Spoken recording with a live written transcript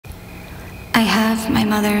I have my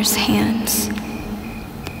mother's hands.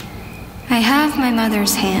 I have my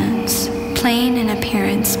mother's hands, plain in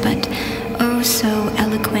appearance, but oh so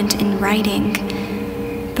eloquent in writing.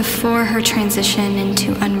 Before her transition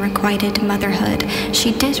into unrequited motherhood,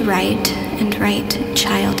 she did write, and write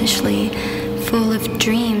childishly, full of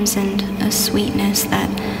dreams and a sweetness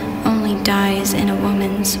that only dies in a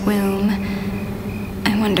woman's womb.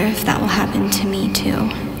 I wonder if that will happen to me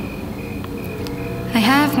too. I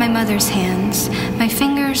have my mother's hands. My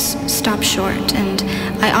fingers stop short, and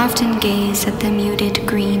I often gaze at the muted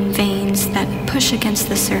green veins that push against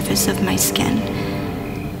the surface of my skin.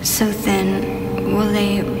 So thin, will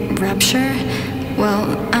they rupture?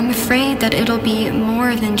 Well, I'm afraid that it'll be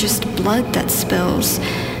more than just blood that spills.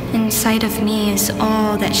 Inside of me is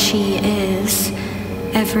all that she is.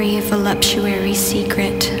 Every voluptuary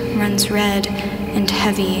secret runs red and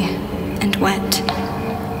heavy and wet.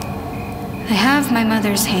 I have my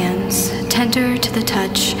mother's hands, tender to the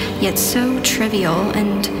touch, yet so trivial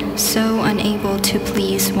and so unable to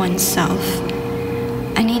please oneself.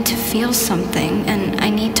 I need to feel something, and I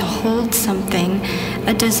need to hold something,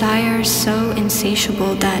 a desire so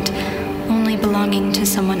insatiable that only belonging to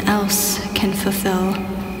someone else can fulfill.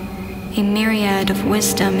 A myriad of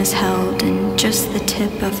wisdom is held in just the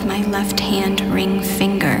tip of my left hand ring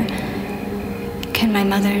finger. Can my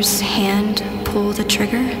mother's hand pull the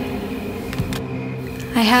trigger?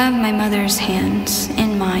 I have my mother's hands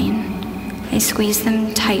in mine. I squeeze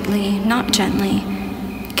them tightly, not gently,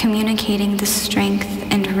 communicating the strength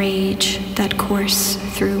and rage that course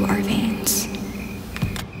through our veins.